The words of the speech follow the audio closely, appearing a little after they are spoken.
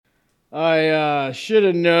I should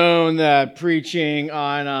have known that preaching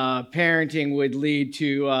on parenting would lead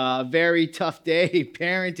to a very tough day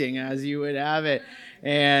parenting, as you would have it,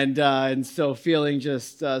 and so feeling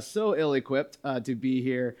just so ill-equipped to be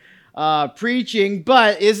here preaching.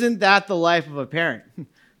 But isn't that the life of a parent?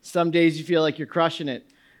 Some days you feel like you're crushing it,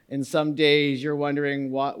 and some days you're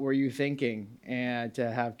wondering what were you thinking and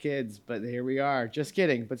to have kids. But here we are. Just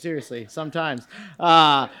kidding. But seriously, sometimes.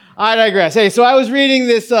 I digress. Hey, so I was reading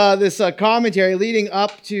this commentary leading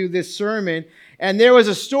up to this sermon, and there was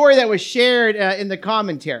a story that was shared in the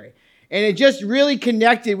commentary. And it just really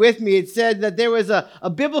connected with me. It said that there was a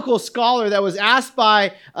biblical scholar that was asked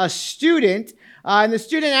by a student, and the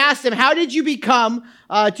student asked him, how did you become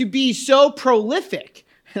to be so prolific?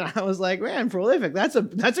 And I was like, man, prolific, that's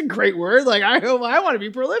a great word. Like, I want to be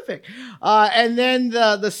prolific. And then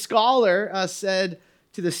the scholar said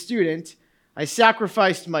to the student, I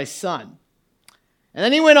sacrificed my son. And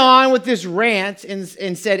then he went on with this rant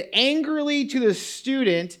and said angrily to the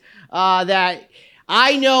student that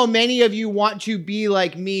I know many of you want to be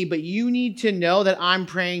like me, but you need to know that I'm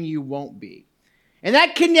praying you won't be. And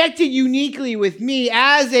that connected uniquely with me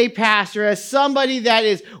as a pastor, as somebody that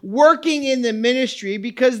is working in the ministry,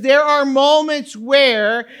 because there are moments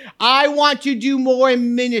where I want to do more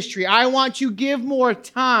in ministry. I want to give more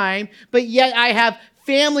time, but yet I have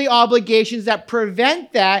family obligations that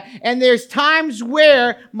prevent that. And there's times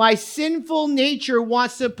where my sinful nature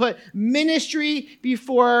wants to put ministry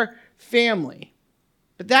before family.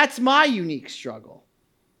 But that's my unique struggle.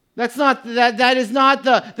 That is not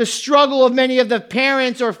the struggle of many of the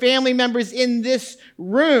parents or family members in this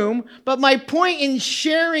room. But my point in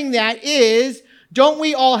sharing that is, don't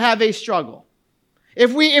we all have a struggle?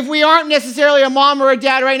 If we aren't necessarily a mom or a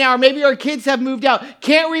dad right now, or maybe our kids have moved out,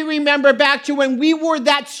 can't we remember back to when we were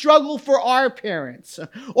that struggle for our parents?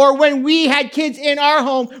 Or when we had kids in our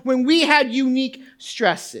home, when we had unique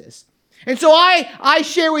stresses? And so I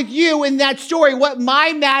share with you in that story what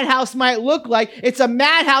my madhouse might look like. It's a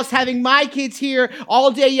madhouse having my kids here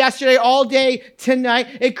all day yesterday, all day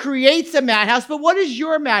tonight. It creates a madhouse. But what is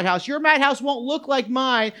your madhouse? Your madhouse won't look like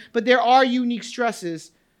mine, but there are unique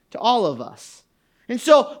stresses to all of us. And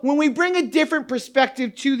so when we bring a different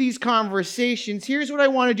perspective to these conversations, here's what I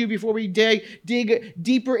want to do before we dig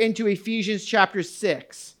deeper into Ephesians chapter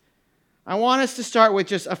 6. I want us to start with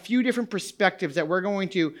just a few different perspectives that we're going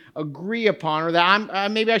to agree upon, or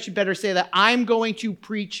that maybe I should better say that I'm going to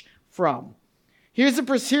preach from. Here's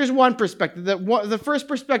one perspective. The first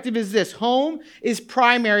perspective is this: home is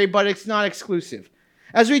primary, but it's not exclusive.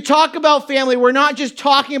 As we talk about family, we're not just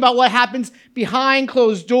talking about what happens behind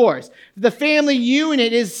closed doors. The family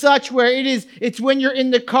unit is such where it's when you're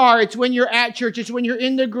in the car, it's when you're at church, it's when you're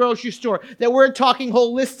in the grocery store, that we're talking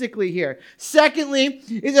holistically here. Secondly,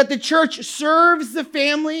 is that the church serves the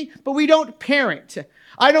family, but we don't parent.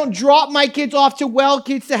 I don't drop my kids off to well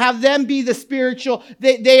kids to have them be the spiritual.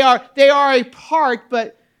 They are a part,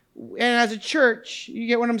 and as a church, you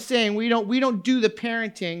get what I'm saying? We don't do the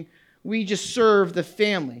parenting. We just serve the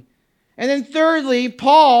family. And then thirdly,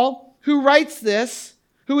 Paul, who writes this,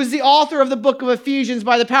 who is the author of the book of Ephesians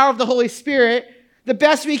by the power of the Holy Spirit, the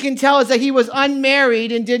best we can tell is that he was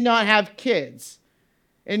unmarried and did not have kids.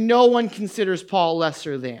 And no one considers Paul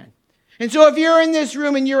lesser than. And so if you're in this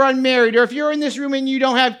room and you're unmarried, or if you're in this room and you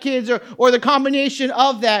don't have kids, or the combination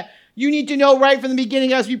of that, you need to know right from the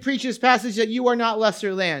beginning as we preach this passage that you are not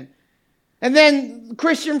lesser than. And then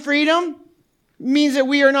Christian freedom means that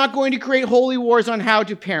we are not going to create holy wars on how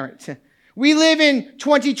to parent. We live in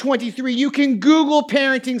 2023. You can Google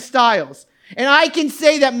parenting styles. And I can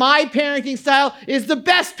say that my parenting style is the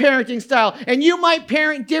best parenting style. And you might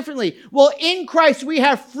parent differently. Well, in Christ, we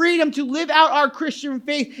have freedom to live out our Christian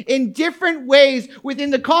faith in different ways within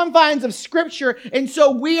the confines of Scripture. And so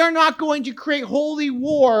we are not going to create holy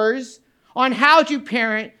wars on how to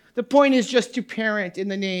parent. The point is just to parent in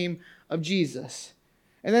the name of Jesus.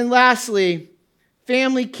 And then lastly,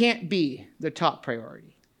 family can't be the top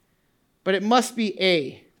priority, but it must be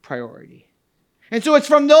a priority. And so it's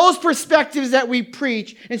from those perspectives that we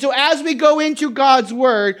preach. And so as we go into God's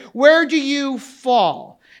word, where do you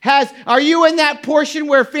fall? Are you in that portion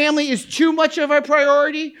where family is too much of a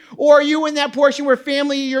priority? Or are you in that portion where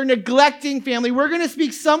you're neglecting family? We're going to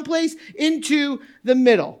speak someplace into the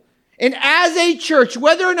middle. And as a church,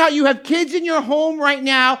 whether or not you have kids in your home right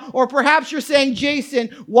now, or perhaps you're saying, Jason,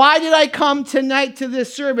 why did I come tonight to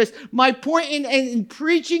this service? My point in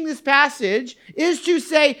preaching this passage is to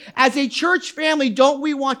say, as a church family, don't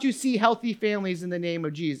we want to see healthy families in the name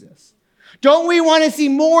of Jesus? Don't we want to see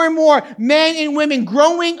more and more men and women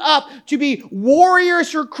growing up to be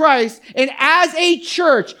warriors for Christ? And as a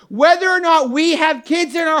church, whether or not we have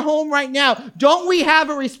kids in our home right now, don't we have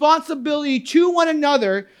a responsibility to one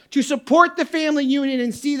another to support the family unit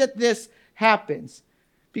and see that this happens?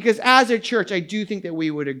 Because as a church, I do think that we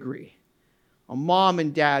would agree. A mom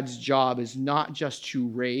and dad's job is not just to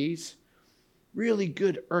raise really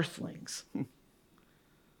good earthlings,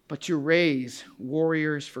 but to raise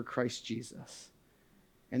warriors for Christ Jesus.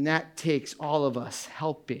 And that takes all of us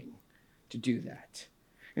helping to do that.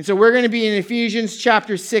 And so we're going to be in Ephesians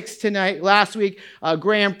chapter 6 tonight. Last week,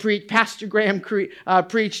 Pastor Graham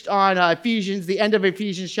preached on Ephesians, the end of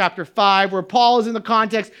Ephesians chapter 5, where Paul is in the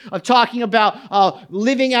context of talking about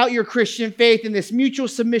living out your Christian faith in this mutual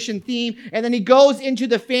submission theme. And then he goes into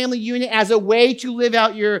the family unit as a way to live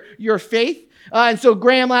out your faith. And so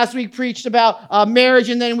Graham last week preached about marriage,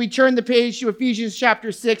 and then we turned the page to Ephesians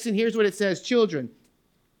chapter 6, and here's what it says. Children,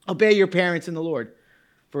 obey your parents in the Lord,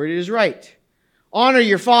 for it is right. Honor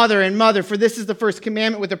your father and mother, for this is the first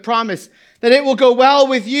commandment with a promise that it will go well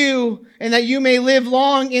with you and that you may live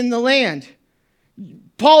long in the land.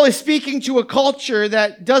 Paul is speaking to a culture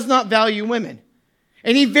that does not value women.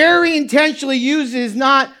 And he very intentionally uses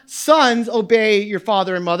not sons, obey your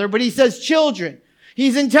father and mother, but he says children.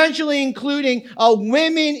 He's intentionally including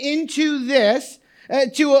women into this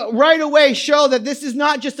to right away show that this is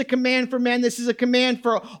not just a command for men. This is a command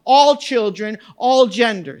for all children, all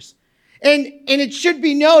genders. And it should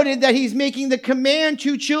be noted that he's making the command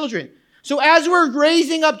to children. So as we're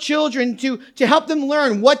raising up children to help them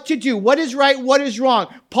learn what to do, what is right, what is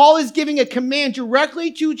wrong, Paul is giving a command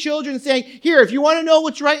directly to children saying, here, if you want to know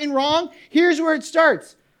what's right and wrong, here's where it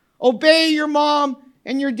starts. Obey your mom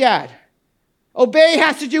and your dad. Obey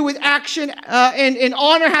has to do with action, and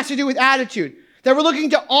honor has to do with attitude. That we're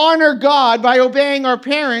looking to honor God by obeying our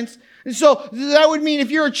parents. And so that would mean if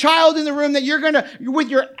you're a child in the room that you're going to, with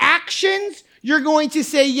your actions, you're going to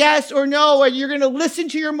say yes or no, or you're going to listen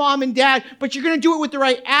to your mom and dad, but you're going to do it with the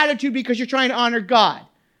right attitude because you're trying to honor God.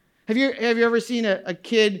 Have you ever seen a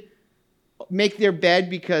kid make their bed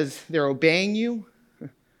because they're obeying you?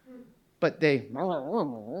 But it's not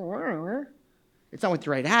with the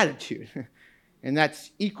right attitude. And that's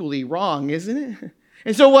equally wrong, isn't it?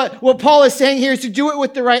 And so what Paul is saying here is to do it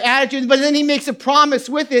with the right attitude, but then he makes a promise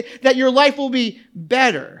with it that your life will be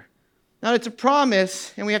better. Now, it's a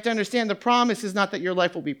promise, and we have to understand the promise is not that your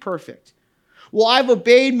life will be perfect. Well, I've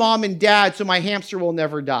obeyed mom and dad, so my hamster will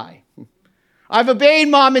never die. I've obeyed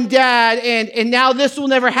mom and dad, and now this will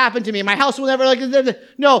never happen to me. My house will never,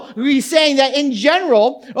 no, he's saying that in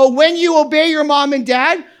general, when you obey your mom and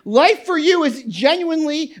dad, life for you is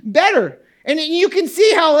genuinely better. And you can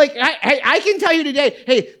see how, I can tell you today,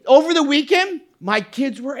 hey, over the weekend, my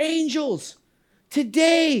kids were angels.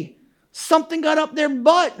 Today, something got up their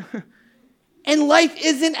butt. And life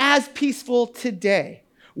isn't as peaceful today.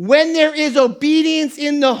 When there is obedience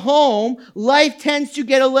in the home, life tends to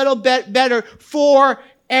get a little bit better for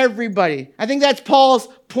everybody. I think that's Paul's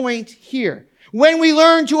point here. When we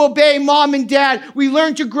learn to obey mom and dad, we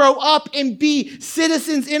learn to grow up and be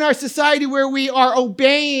citizens in our society where we are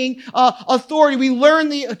obeying authority. We learn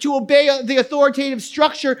to obey the authoritative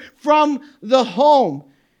structure from the home.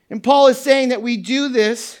 And Paul is saying that we do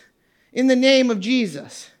this in the name of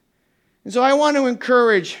Jesus. And so I want to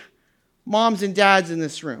encourage moms and dads in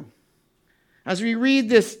this room. As we read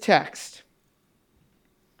this text,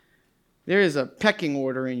 there is a pecking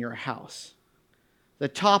order in your house. The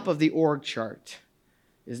top of the org chart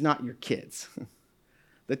is not your kids.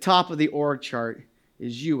 The top of the org chart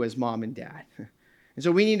is you as mom and dad. And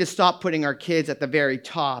so we need to stop putting our kids at the very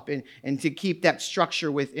top and to keep that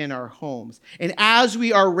structure within our homes. And as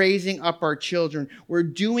we are raising up our children, we're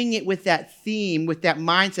doing it with that theme, with that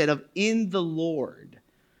mindset of in the Lord.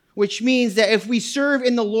 Which means that if we serve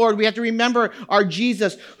in the Lord, we have to remember our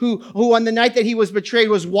Jesus who on the night that he was betrayed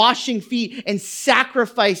was washing feet and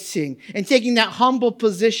sacrificing and taking that humble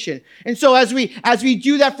position. And so as we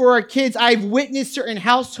do that for our kids, I've witnessed certain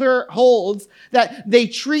households that they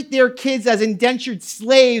treat their kids as indentured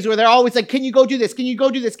slaves, or they're always like, can you go do this? Can you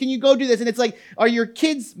go do this? Can you go do this? And it's like, are your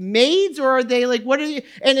kids maids, or are they like, what are you?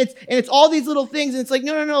 And it's all these little things. And it's like,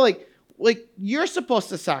 no, like you're supposed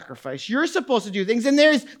to sacrifice. You're supposed to do things. And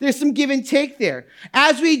there's some give and take there.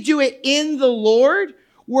 As we do it in the Lord,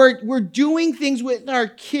 we're doing things with our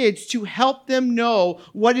kids to help them know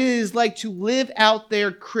what it is like to live out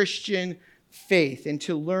their Christian faith and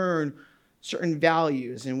to learn certain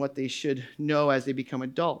values and what they should know as they become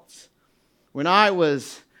adults. When I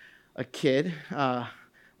was a kid,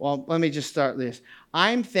 Well, let me just start this.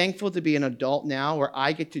 I'm thankful to be an adult now where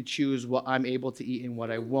I get to choose what I'm able to eat and what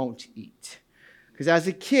I won't eat. Because as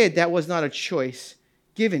a kid, that was not a choice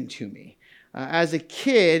given to me. As a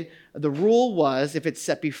kid, the rule was if it's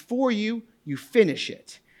set before you, you finish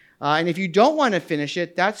it. And if you don't want to finish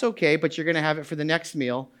it, that's okay, but you're going to have it for the next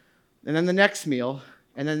meal, and then the next meal,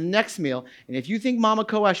 and then the next meal. And if you think Mama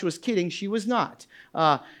Koash was kidding, she was not.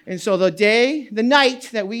 And so the night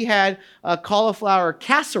that we had cauliflower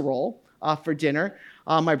casserole for dinner,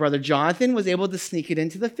 my brother Jonathan was able to sneak it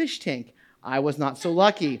into the fish tank. I was not so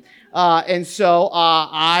lucky. And so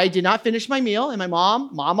I did not finish my meal, and my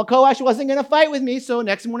Mama Koash, wasn't going to fight with me, so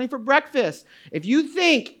next morning for breakfast, if you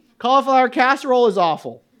think cauliflower casserole is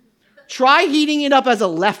awful, try heating it up as a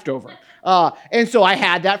leftover. And so I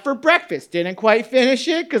had that for breakfast. Didn't quite finish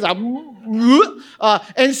it because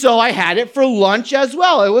and so I had it for lunch as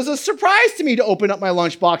well. It was a surprise to me to open up my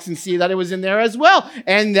lunchbox and see that it was in there as well.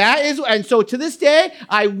 And so to this day,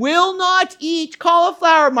 I will not eat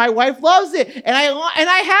cauliflower. My wife loves it. And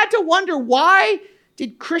I had to wonder, why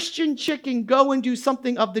did Christian chicken go and do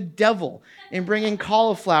something of the devil and bring in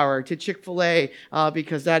cauliflower to Chick-fil-A?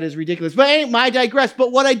 Because that is ridiculous. But anyway, I digress.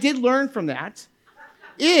 But what I did learn from that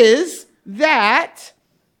is that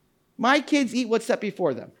my kids eat what's set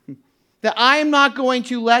before them. That I am not going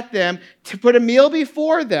to let them to put a meal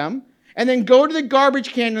before them and then go to the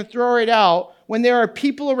garbage can and throw it out when there are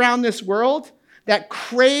people around this world that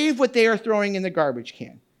crave what they are throwing in the garbage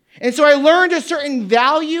can. And so I learned a certain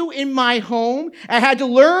value in my home. I had to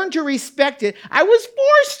learn to respect it. I was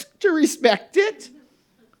forced to respect it,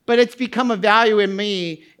 but it's become a value in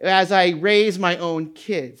me as I raise my own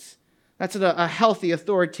kids. That's a healthy,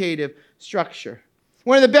 authoritative structure.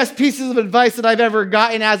 One of the best pieces of advice that I've ever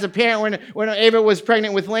gotten as a parent when Ava was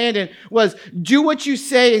pregnant with Landon was, do what you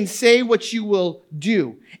say and say what you will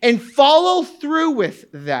do. And follow through with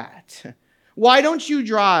that. Why don't you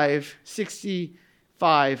drive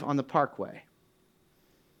 65 on the Parkway?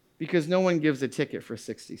 Because no one gives a ticket for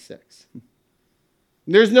 66.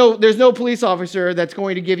 There's no police officer that's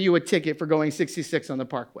going to give you a ticket for going 66 on the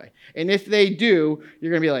Parkway. And if they do,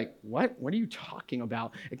 you're going to be like, what? What are you talking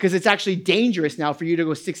about? Because it's actually dangerous now for you to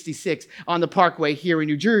go 66 on the Parkway here in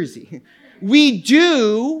New Jersey. We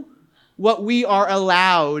do what we are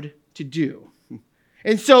allowed to do.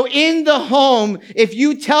 And so in the home, if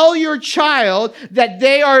you tell your child that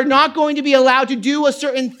they are not going to be allowed to do a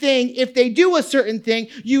certain thing, if they do a certain thing,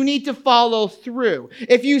 you need to follow through.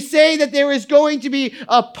 If you say that there is going to be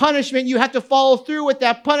a punishment, you have to follow through with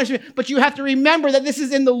that punishment, but you have to remember that this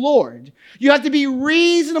is in the Lord. You have to be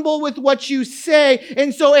reasonable with what you say.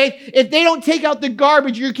 And so if they don't take out the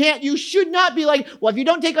garbage, you should not be like, well, if you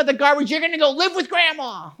don't take out the garbage, you're going to go live with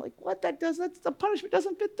grandma. Like, what? That's the punishment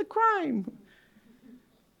doesn't fit the crime.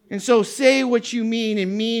 And so say what you mean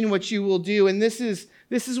and mean what you will do. And this is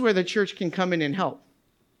where the church can come in and help.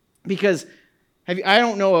 Because I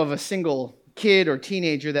don't know of a single kid or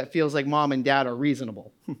teenager that feels like mom and dad are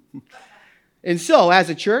reasonable. And so as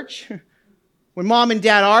a church, when mom and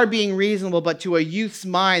dad are being reasonable, but to a youth's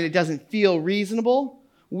mind it doesn't feel reasonable,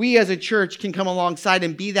 we as a church can come alongside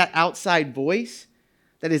and be that outside voice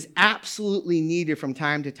that is absolutely needed from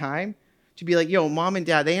time to time. To be like, yo, mom and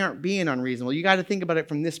dad, they aren't being unreasonable. You got to think about it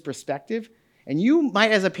from this perspective. And you might,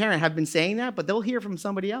 as a parent, have been saying that, but they'll hear from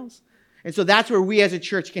somebody else. And so that's where we as a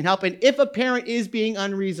church can help. And if a parent is being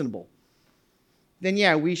unreasonable, then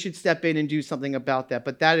yeah, we should step in and do something about that.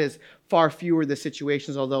 But that is far fewer the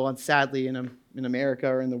situations, although sadly in America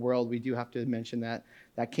or in the world, we do have to mention that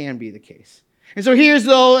can be the case. And so here's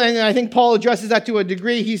though, and I think Paul addresses that to a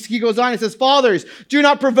degree. He goes on and says, fathers, do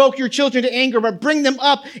not provoke your children to anger, but bring them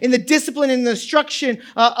up in the discipline and the instruction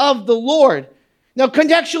of the Lord. Now,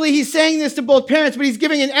 contextually, he's saying this to both parents, but he's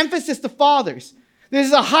giving an emphasis to fathers. This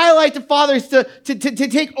is a highlight to fathers to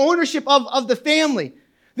take ownership of the family.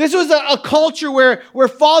 This was a culture where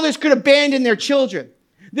fathers could abandon their children.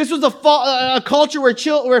 This was a culture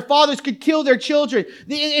where fathers could kill their children.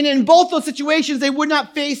 And in both those situations, they would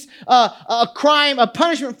not face a crime, a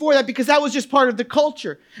punishment for that, because that was just part of the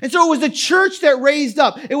culture. And so it was the church that raised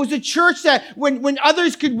up. It was the church that when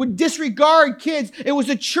others would disregard kids, it was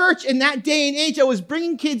the church in that day and age that was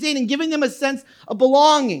bringing kids in and giving them a sense of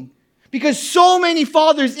belonging. Because so many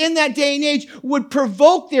fathers in that day and age would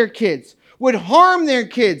provoke their kids, would harm their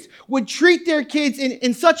kids, would treat their kids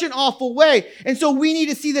in such an awful way. And so we need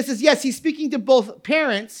to see this as, yes, he's speaking to both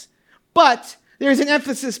parents, but there's an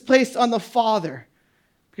emphasis placed on the father.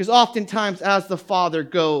 Because oftentimes as the father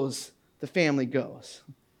goes, the family goes.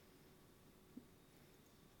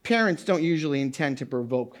 Parents don't usually intend to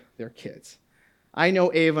provoke their kids. I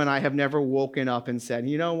know Ava and I have never woken up and said,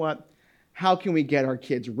 you know what? how can we get our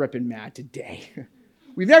kids ripping mad today?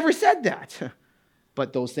 We've never said that,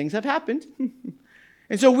 but those things have happened.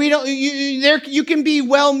 And so we don't. You can be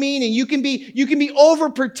well-meaning. You can be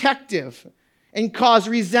overprotective and cause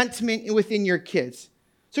resentment within your kids.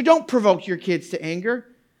 So don't provoke your kids to anger.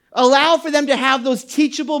 Allow for them to have those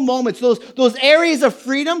teachable moments, those areas of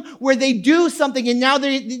freedom where they do something, and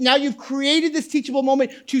now you've created this teachable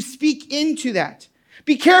moment to speak into that.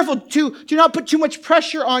 Be careful to not put too much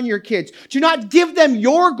pressure on your kids. To not give them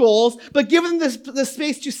your goals, but give them the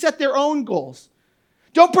space to set their own goals.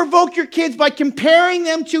 Don't provoke your kids by comparing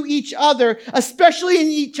them to each other, especially in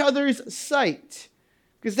each other's sight,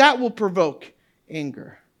 because that will provoke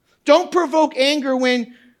anger. Don't provoke anger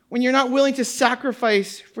when you're not willing to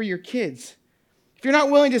sacrifice for your kids. If you're not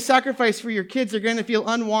willing to sacrifice for your kids, they're going to feel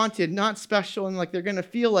unwanted, not special, and like they're going to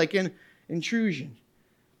feel like an intrusion.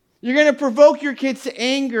 You're going to provoke your kids to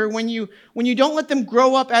anger when you don't let them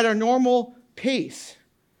grow up at a normal pace.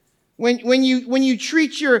 When you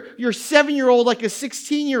treat your 7-year-old like a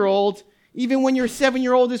 16-year-old, even when your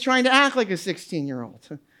 7-year-old is trying to act like a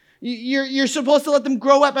 16-year-old. You're supposed to let them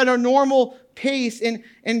grow up at a normal pace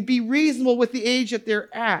and be reasonable with the age that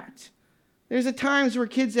they're at. There's at times where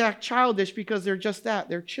kids act childish because they're just that.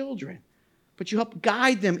 They're children. But you help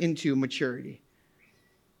guide them into maturity.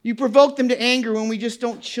 You provoke them to anger when we just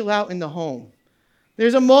don't chill out in the home.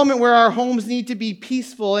 There's a moment where our homes need to be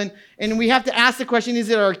peaceful, and we have to ask the question, is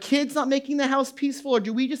it our kids not making the house peaceful, or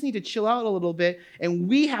do we just need to chill out a little bit, and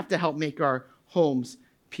we have to help make our homes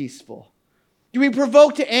peaceful? Do we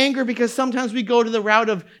provoke to anger because sometimes we go to the route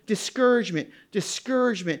of discouragement,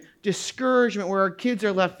 where our kids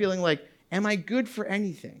are left feeling like, am I good for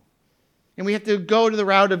anything? And we have to go to the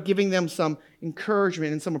route of giving them some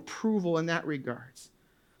encouragement and some approval in that regards.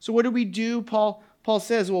 So what do? Paul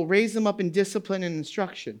says, well, raise them up in discipline and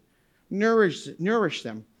instruction. Nourish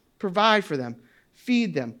them. Provide for them.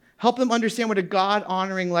 Feed them. Help them understand what a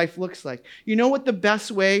God-honoring life looks like. You know what the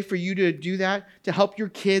best way for you to do that, to help your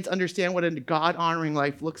kids understand what a God-honoring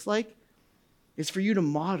life looks like, is for you to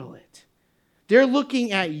model it. They're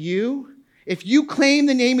looking at you. If you claim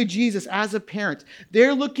the name of Jesus as a parent,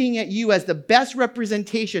 they're looking at you as the best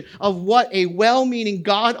representation of what a well-meaning,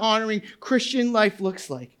 God-honoring Christian life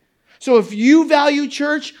looks like. So if you value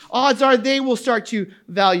church, odds are they will start to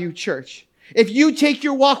value church. If you take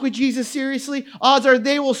your walk with Jesus seriously, odds are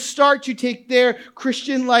they will start to take their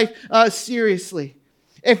Christian life seriously.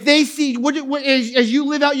 If they see, as you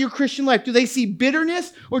live out your Christian life, do they see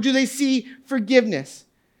bitterness or do they see forgiveness?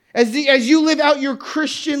 As you live out your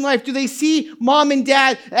Christian life, do they see mom and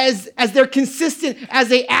dad as they're consistent as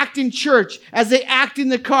they act in church, as they act in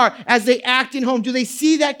the car, as they act in home? Do they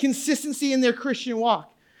see that consistency in their Christian walk?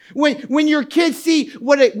 When your kids see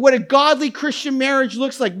what a godly Christian marriage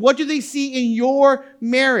looks like, what do they see in your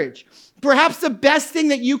marriage? Perhaps the best thing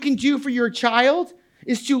that you can do for your child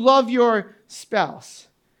is to love your spouse.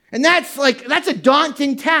 And that's a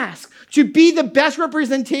daunting task, to be the best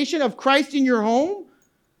representation of Christ in your home.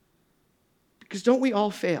 Because don't we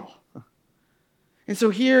all fail? And so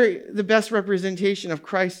here, the best representation of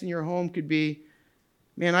Christ in your home could be,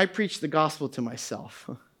 man, I preach the gospel to myself.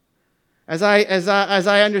 As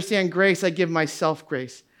I understand grace, I give myself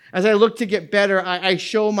grace. As I look to get better, I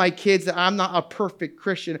show my kids that I'm not a perfect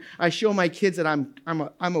Christian. I show my kids that I'm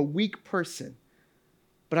a weak person,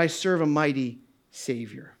 but I serve a mighty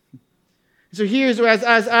Savior. So here's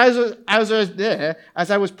as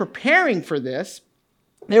I was preparing for this,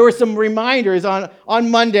 there were some reminders on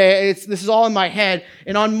Monday. This is all in my head.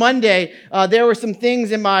 And on Monday, there were some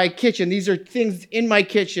things in my kitchen. These are things in my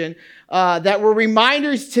kitchen that were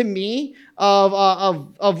reminders to me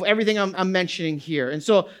of everything I'm mentioning here. And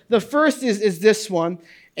so the first is this one.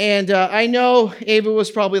 And I know Ava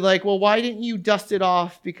was probably like, well, why didn't you dust it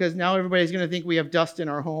off? Because now everybody's going to think we have dust in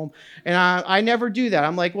our home. And I never do that.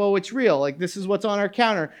 I'm like, well, it's real. Like, this is what's on our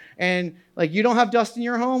counter. And like, you don't have dust in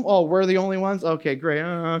your home? Oh, we're the only ones? Okay, great.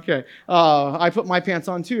 Okay. I put my pants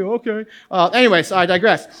on too. Okay. Anyway, so I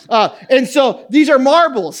digress. And so these are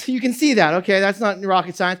marbles. You can see that. Okay, that's not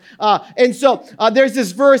rocket science. And so there's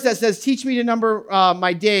this verse that says, teach me to number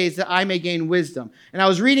my days that I may gain wisdom. And I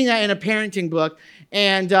was reading that in a parenting book.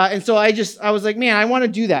 And so I was like, man, I want to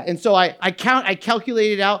do that. And so I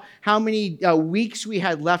calculated out how many weeks we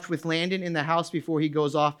had left with Landon in the house before he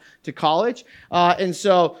goes off to college. And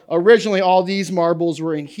so originally all these marbles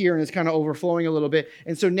were in here, and it's kind of overflowing a little bit.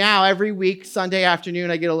 And so now every week, Sunday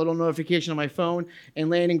afternoon, I get a little notification on my phone, and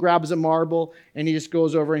Landon grabs a marble, and he just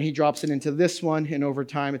goes over and he drops it into this one. And over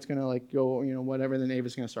time, it's going to like go, whatever. Then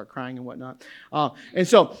Ava's going to start crying and whatnot. And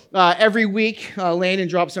so every week, Landon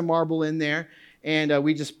drops a marble in there. And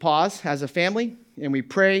we just pause as a family and we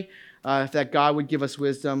pray. that God would give us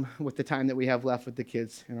wisdom with the time that we have left with the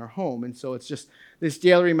kids in our home. And so it's just this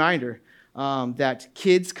daily reminder that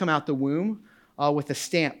kids come out the womb with a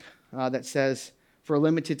stamp that says, for a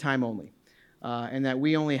limited time only, and that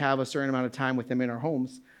we only have a certain amount of time with them in our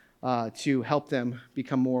homes to help them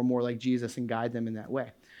become more and more like Jesus and guide them in that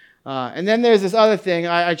way. And then there's this other thing.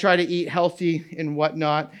 I try to eat healthy and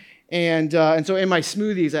whatnot. And so in my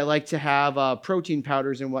smoothies, I like to have protein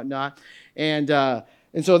powders and whatnot.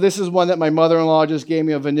 And so this is one that my mother-in-law just gave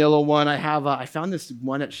me, a vanilla one. I found this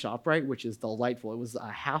one at ShopRite, which is delightful. It was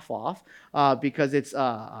half off because it's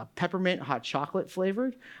peppermint hot chocolate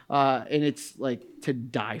flavored, and it's like to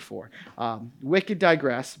die for. Wicked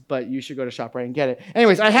digress, but you should go to ShopRite and get it.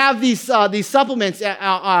 Anyways, I have these supplements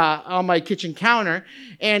on my kitchen counter,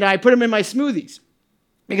 and I put them in my smoothies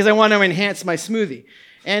because I want to enhance my smoothie.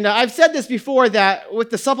 And I've said this before, that with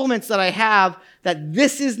the supplements that I have, that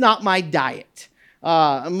this is not my diet.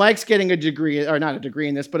 Mike's getting a degree, or not a degree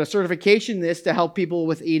in this, but a certification in this to help people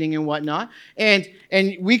with eating and whatnot. And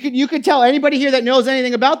you could tell anybody here that knows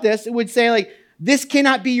anything about this, it would say like, this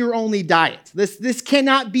cannot be your only diet. This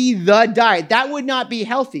cannot be the diet. That would not be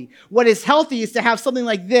healthy. What is healthy is to have something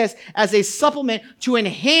like this as a supplement to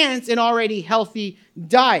enhance an already healthy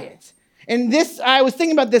diet. And this, I was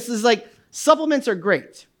thinking about this, is like, supplements are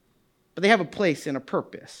great, but they have a place and a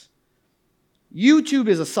purpose. YouTube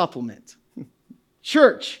is a supplement.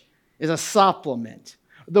 Church is a supplement.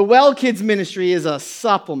 The Well Kids ministry is a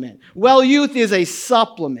supplement. Well Youth is a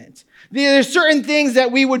supplement. There's certain things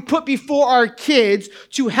that we would put before our kids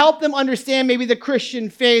to help them understand maybe the Christian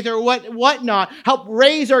faith or whatnot, help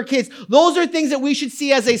raise our kids. Those are things that we should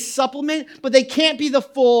see as a supplement, but they can't be the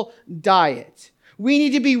full diet. We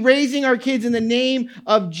need to be raising our kids in the name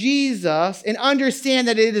of Jesus and understand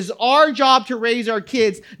that it is our job to raise our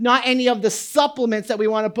kids, not any of the supplements that we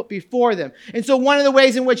want to put before them. And so one of the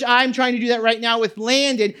ways in which I'm trying to do that right now with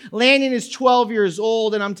Landon is 12 years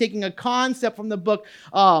old, and I'm taking a concept from the book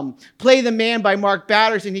Play the Man by Mark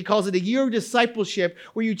Batterson. He calls it a year of discipleship,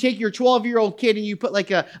 where you take your 12-year-old kid and you put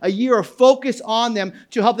like a year of focus on them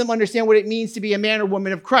to help them understand what it means to be a man or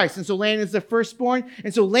woman of Christ. And so Landon's the firstborn.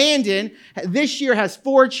 And so Landon, this year, has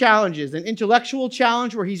 4 challenges. An intellectual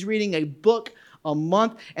challenge where he's reading a book a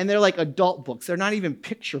month, and they're like adult books. They're not even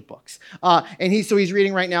picture books. And he's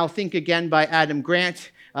reading right now Think Again by Adam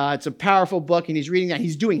Grant. It's a powerful book, and he's reading that.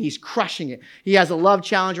 He's crushing it. He has a love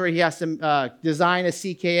challenge where he has to design a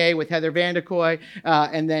CKA with Heather Vanderkoy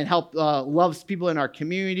and then help love people in our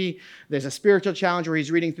community. There's a spiritual challenge where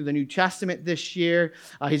he's reading through the New Testament this year.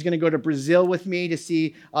 He's going to go to Brazil with me to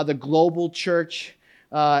see the global church.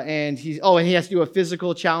 And he has to do a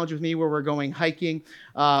physical challenge with me where we're going hiking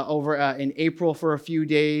over in April for a few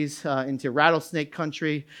days into rattlesnake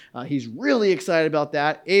country. He's really excited about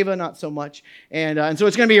that. Ava, not so much. And so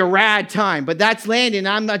it's going to be a rad time. But that's Landon.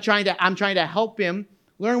 I'm trying to help him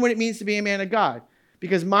learn what it means to be a man of God,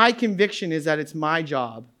 because my conviction is that it's my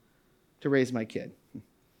job to raise my kid.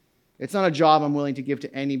 It's not a job I'm willing to give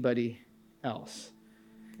to anybody else.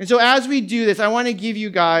 And so as we do this, I want to give you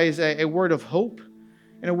guys a word of hope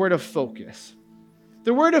and a word of focus.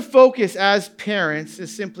 The word of focus as parents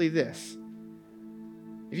is simply this.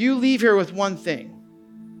 If you leave here with one thing,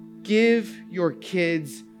 give your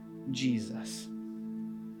kids Jesus.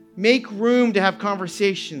 Make room to have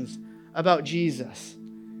conversations about Jesus.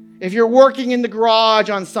 If you're working in the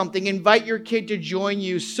garage on something, invite your kid to join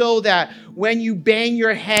you so that when you bang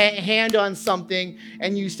your hand on something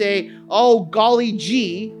and you say, oh, golly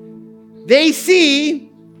gee, they see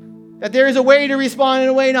that there is a way to respond and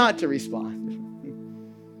a way not to respond.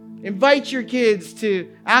 Invite your kids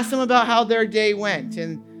to ask them about how their day went.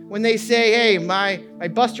 And when they say, hey, my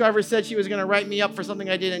bus driver said she was going to write me up for something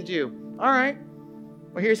I didn't do. All right.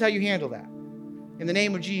 Well, here's how you handle that. In the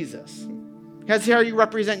name of Jesus. Here's how you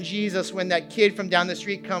represent Jesus when that kid from down the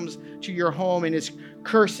street comes to your home and is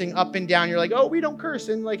cursing up and down. You're like, oh, we don't curse.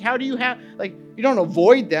 And like, how do you have, like, you don't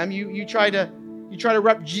avoid them. You try to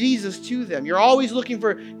rep Jesus to them. You're always looking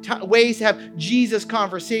for ways to have Jesus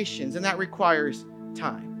conversations, and that requires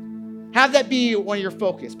time. Have that be one of your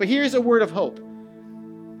focus. But here's a word of hope.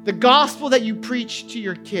 The gospel that you preach to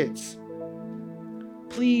your kids,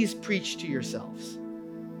 please preach to yourselves.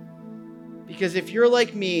 Because if you're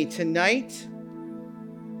like me, tonight,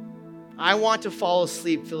 I want to fall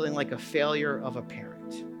asleep feeling like a failure of a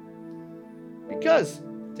parent. Because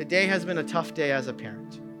today has been a tough day as a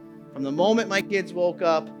parent. From the moment my kids woke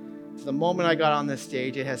up to the moment I got on this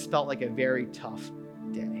stage, it has felt like a very tough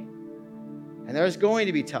day. And there's going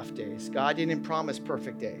to be tough days. God didn't promise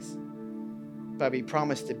perfect days. But He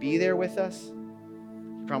promised to be there with us.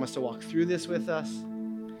 He promised to walk through this with us.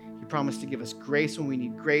 He promised to give us grace when we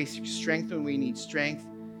need grace, strength when we need strength.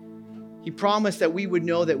 He promised that we would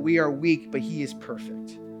know that we are weak, but he is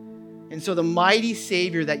perfect. And so the mighty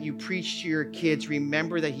Savior that you preach to your kids,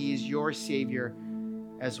 remember that he is your Savior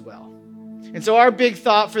as well. And so our big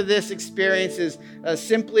thought for this experience is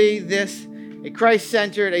simply this: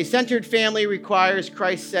 a centered family requires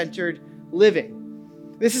Christ-centered living.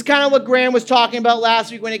 This is kind of what Graham was talking about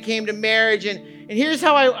last week when it came to marriage. And here's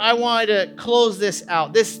how I wanted to close this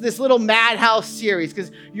out, this little Madhouse series,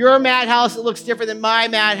 because your Madhouse, it looks different than my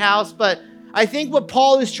Madhouse, but I think what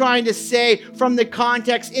Paul is trying to say from the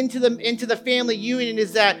context into the family union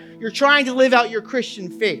is that you're trying to live out your Christian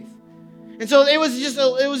faith. And so it was just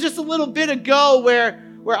a little bit ago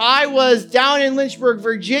where I was down in Lynchburg,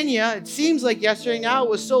 Virginia. It seems like yesterday now. It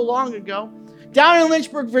was so long ago. Down in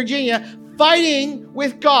Lynchburg, Virginia, fighting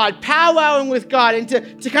with God, powwowing with God. And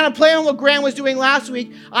to kind of play on what Graham was doing last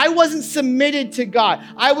week, I wasn't submitted to God.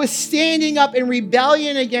 I was standing up in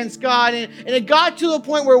rebellion against God. And it got to a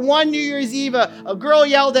point where one New Year's Eve, a girl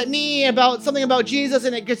yelled at me about something about Jesus,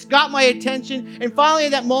 and it just got my attention. And finally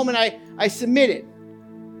at that moment, I submitted.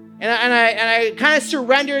 And I kind of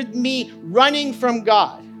surrendered me running from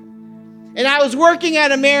God. And I was working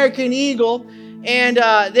at American Eagle, and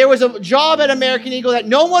there was a job at American Eagle that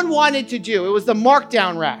no one wanted to do. It was the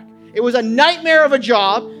markdown rack. It was a nightmare of a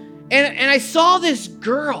job. And I saw this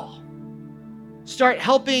girl start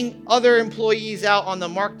helping other employees out on the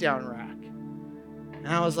markdown rack. And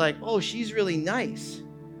I was like, oh, she's really nice.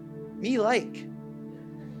 Me like.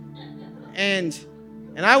 And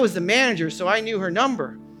I was the manager, so I knew her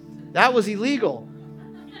number. That was illegal.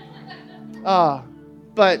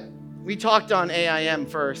 But we talked on AIM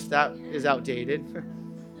first. That is outdated.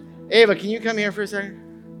 Ava, can you come here for a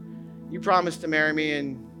second? You promised to marry me,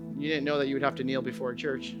 and you didn't know that you would have to kneel before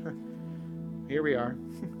church. Here we are.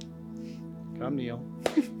 Come kneel.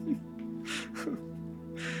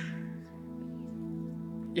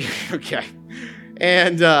 Okay.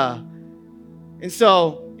 And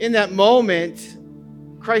so in that moment,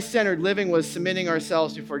 Christ-centered living was submitting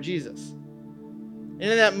ourselves before Jesus. And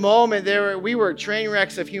in that moment, we were train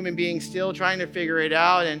wrecks of human beings still trying to figure it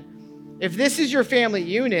out. And if this is your family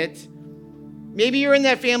unit, maybe you're in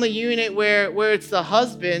that family unit where it's the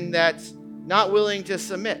husband that's not willing to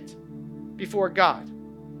submit before God.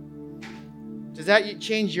 Does that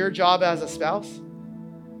change your job as a spouse?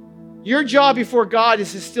 Your job before God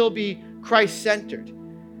is to still be Christ-centered.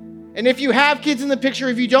 And if you have kids in the picture,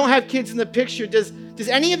 if you don't have kids in the picture, does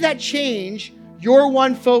any of that change your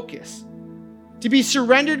one focus? To be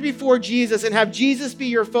surrendered before Jesus and have Jesus be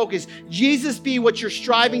your focus. Jesus be what you're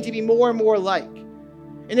striving to be more and more like.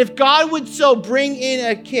 And if God would so bring in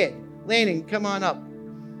a kid, Landon, come on up.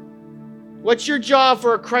 What's your job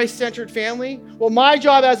for a Christ-centered family? Well, my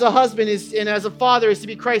job as a husband and as a father is to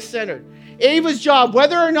be Christ-centered. Ava's job,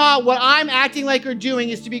 whether or not what I'm acting like or doing,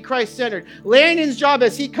 is to be Christ-centered. Landon's job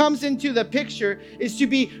as he comes into the picture is to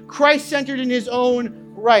be Christ-centered in his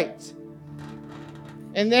own right.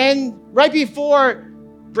 And then right before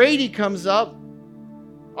Brady comes up,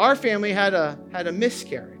 our family had a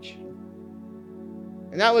miscarriage.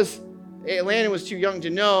 And that was, Landon was too young to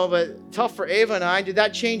know, but tough for Ava and I. Did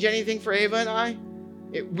that change anything for Ava and I?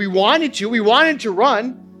 We wanted to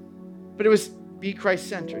run, but it was be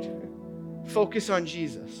Christ-centered. Focus on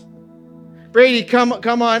Jesus. Brady, come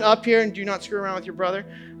on up here and do not screw around with your brother.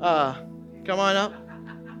 Come on up.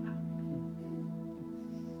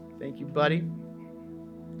 Thank you, buddy.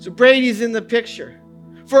 So Brady's in the picture.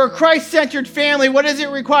 For a Christ-centered family, what does it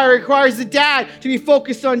require? It requires the dad to be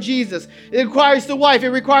focused on Jesus. It requires the wife. It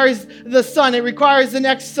requires the son. It requires the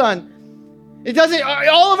next son. It doesn't.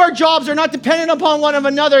 All of our jobs are not dependent upon one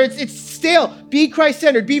another. It's still be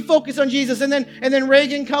Christ-centered. Be focused on Jesus. And then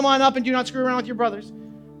Reagan, come on up and do not screw around with your brothers.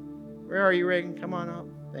 Where are you, Reagan? Come on up.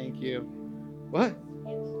 Thank you. What?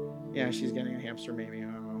 Yeah, she's getting a hamster, maybe. I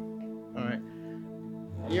don't know. All right.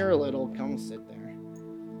 You're little. Come sit there.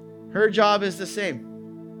 Her job is the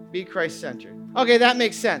same. Be Christ-centered. Okay, that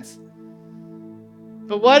makes sense.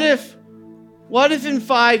 But what if in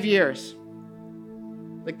 5 years,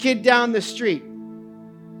 the kid down the street,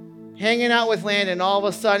 hanging out with Landon, all of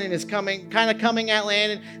a sudden is coming at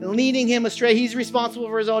Landon and leading him astray? He's responsible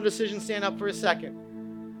for his own decisions. Stand up for a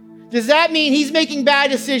second. Does that mean he's making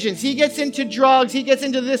bad decisions? He gets into drugs. He gets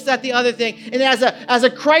into this, that, the other thing. And as a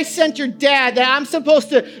Christ-centered dad, that I'm supposed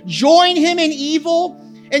to join him in evil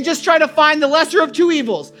and just try to find the lesser of two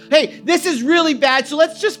evils. Hey, this is really bad, so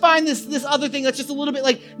let's just find this other thing that's just a little bit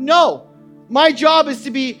like, no. My job is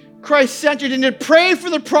to be Christ-centered and to pray for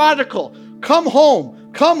the prodigal. Come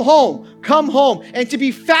home. Come home. come home and to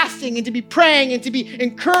be fasting and to be praying and to be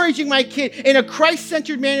encouraging my kid in a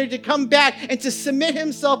Christ-centered manner to come back and to submit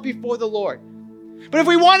himself before the Lord. But if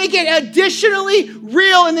we want to get additionally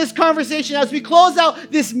real in this conversation as we close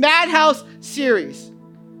out this Madhouse series,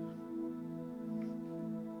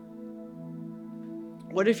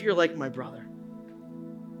 what if you're like my brother?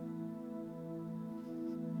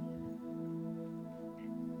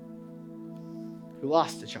 Who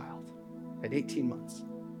lost a child at 18 months.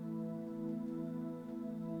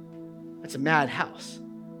 That's a madhouse.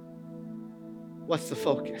 What's the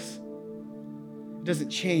focus? It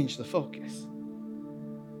doesn't change the focus.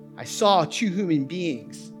 I saw two human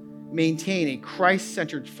beings maintain a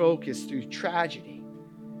Christ-centered focus through tragedy,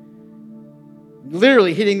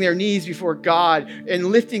 literally hitting their knees before God and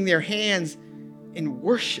lifting their hands in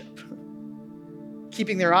worship,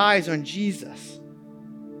 keeping their eyes on Jesus.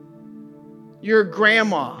 You're a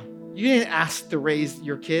grandma. You didn't ask to raise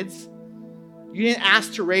your kids. You didn't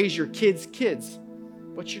ask to raise your kids' kids.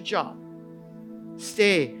 What's your job?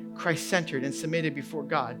 Stay Christ-centered and submitted before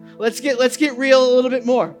God. Let's get real a little bit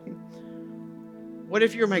more. What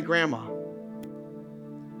if you're my grandma?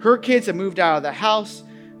 Her kids have moved out of the house.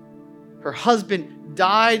 Her husband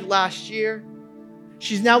died last year.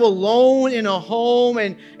 She's now alone in a home,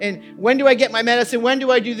 and when do I get my medicine? When do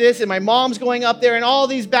I do this? And my mom's going up there and all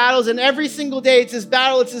these battles, and every single day it's this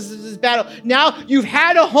battle, it's this battle. Now you've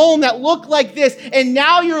had a home that looked like this, and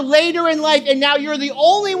now you're later in life, and now you're the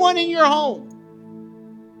only one in your home.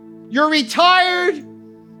 You're retired.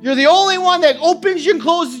 You're the only one that opens and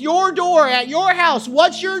closes your door at your house.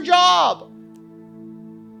 What's your job?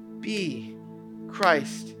 Be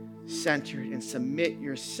Christ-centered and submit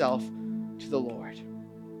yourself to the Lord.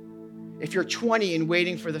 If you're 20 and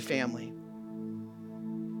waiting for the family,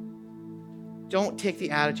 don't take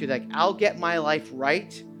the attitude like, I'll get my life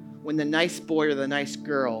right when the nice boy or the nice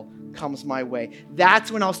girl comes my way.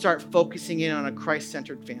 That's when I'll start focusing in on a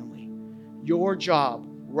Christ-centered family. Your job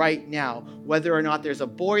right now, whether or not there's a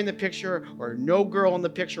boy in the picture or no girl in the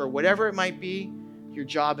picture or whatever it might be, your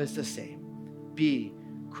job is the same. Be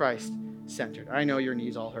Christ-centered. I know your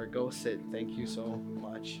knees all hurt. Go sit. Thank you so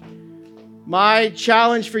much. My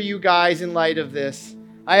challenge for you guys in light of this,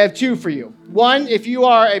 I have two for you. One, if you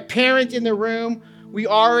are a parent in the room, we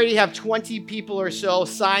already have 20 people or so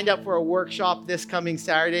signed up for a workshop this coming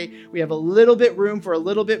Saturday. We have a little bit room for a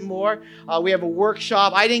little bit more. We have a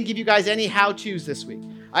workshop. I didn't give you guys any how-tos this week.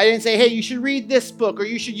 I didn't say, hey, you should read this book or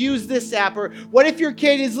you should use this app, or what if your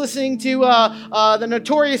kid is listening to the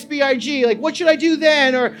Notorious B.I.G.? Like, what should I do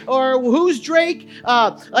then? Or who's Drake?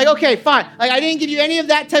 Okay, fine. Like, I didn't give you any of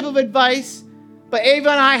that type of advice, but Ava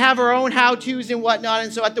and I have our own how-tos and whatnot,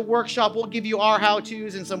 and so at the workshop, we'll give you our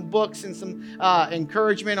how-tos and some books and some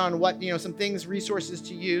encouragement on what, some things, resources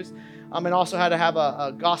to use, and also how to have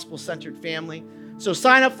a gospel-centered family. So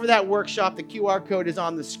sign up for that workshop. The QR code is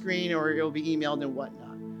on the screen, or it'll be emailed and whatnot.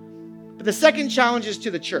 But the second challenge is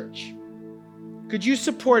to the church. Could you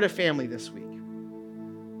support a family this week?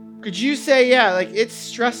 Could you say, it's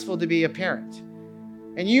stressful to be a parent.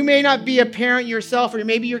 And you may not be a parent yourself, or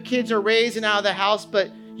maybe your kids are raised and out of the house,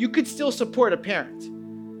 but you could still support a parent.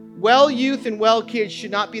 Well youth and well kids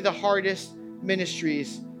should not be the hardest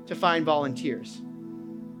ministries to find volunteers.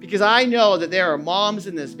 Because I know that there are moms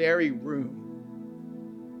in this very room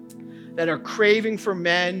that are craving for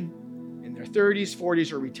men in their 30s,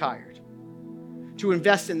 40s, or retired to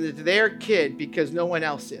invest in their kid because no one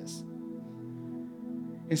else is.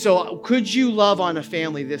 And so could you love on a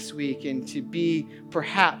family this week and to be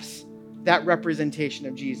perhaps that representation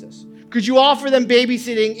of Jesus? Could you offer them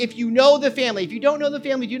babysitting if you know the family? If you don't know the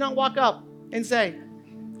family, do not walk up and say,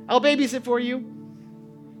 I'll babysit for you,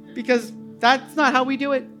 because that's not how we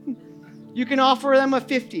do it. You can offer them a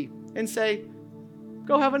 50 and say,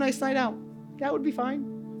 go have a nice night out. That would be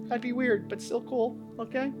fine. That'd be weird, but still cool,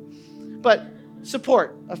 okay? But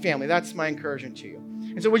support a family. That's my encouragement to you.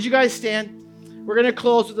 And so would you guys stand? We're going to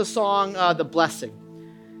close with the song, The Blessing.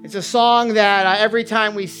 It's a song that every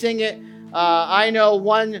time we sing it, I know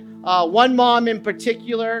one mom in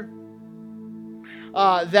particular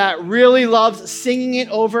that really loves singing it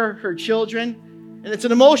over her children. And it's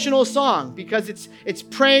an emotional song because it's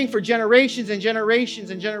praying for generations and generations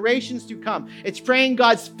and generations to come. It's praying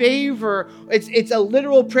God's favor. It's a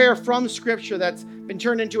literal prayer from Scripture that's been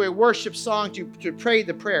turned into a worship song to pray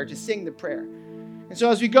the prayer, to sing the prayer. And so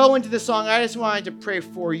as we go into the song, I just wanted to pray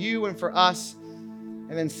for you and for us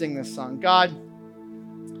and then sing this song. God,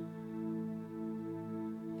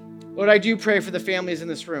 Lord, I do pray for the families in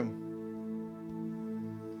this room.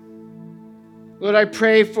 Lord, I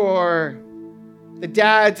pray for the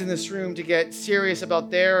dads in this room to get serious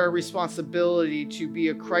about their responsibility to be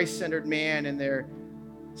a Christ-centered man in their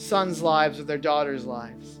sons' lives or their daughters'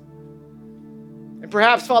 lives. And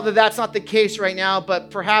perhaps, Father, that's not the case right now,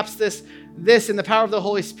 but perhaps this in the power of the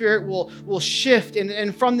Holy Spirit will shift.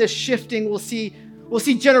 And from this shifting, we'll see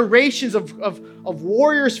generations of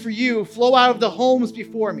warriors for you flow out of the homes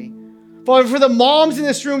before me. Father, for the moms in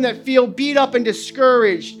this room that feel beat up and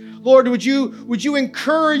discouraged, Lord, would you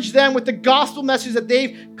encourage them with the gospel message that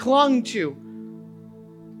they've clung to?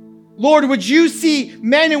 Lord, would you see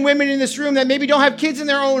men and women in this room that maybe don't have kids in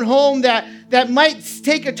their own home that might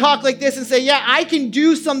take a talk like this and say, yeah, I can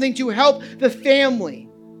do something to help the family.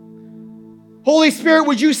 Holy Spirit,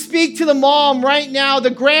 would you speak to the mom right now,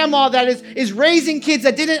 the grandma that is raising kids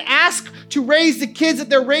that didn't ask to raise the kids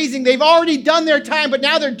that they're raising. They've already done their time, but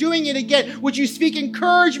now they're doing it again. Would you speak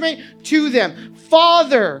encouragement to them?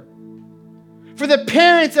 Father, for the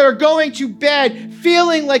parents that are going to bed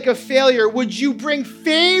feeling like a failure, would you bring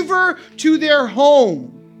favor to their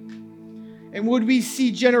home? And would we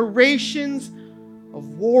see generations of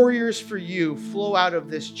warriors for you flow out of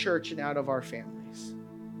this church and out of our families?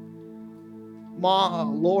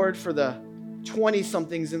 Lord, for the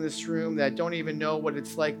 20-somethings in this room that don't even know what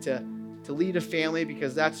it's like to lead a family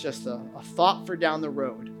because that's just a thought for down the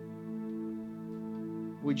road.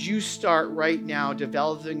 Would you start right now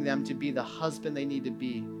developing them to be the husband they need to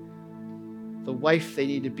be, the wife they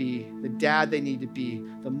need to be, the dad they need to be,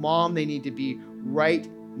 the mom they need to be right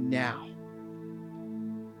now?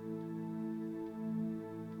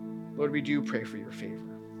 Lord, we do pray for your favor.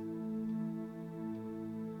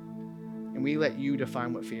 And we let you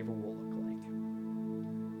define what favor will look like.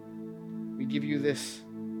 We give you this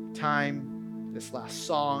time, this last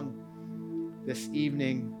song, this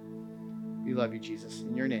evening. We love you, Jesus.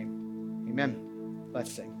 In your name, amen.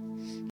 Let's sing.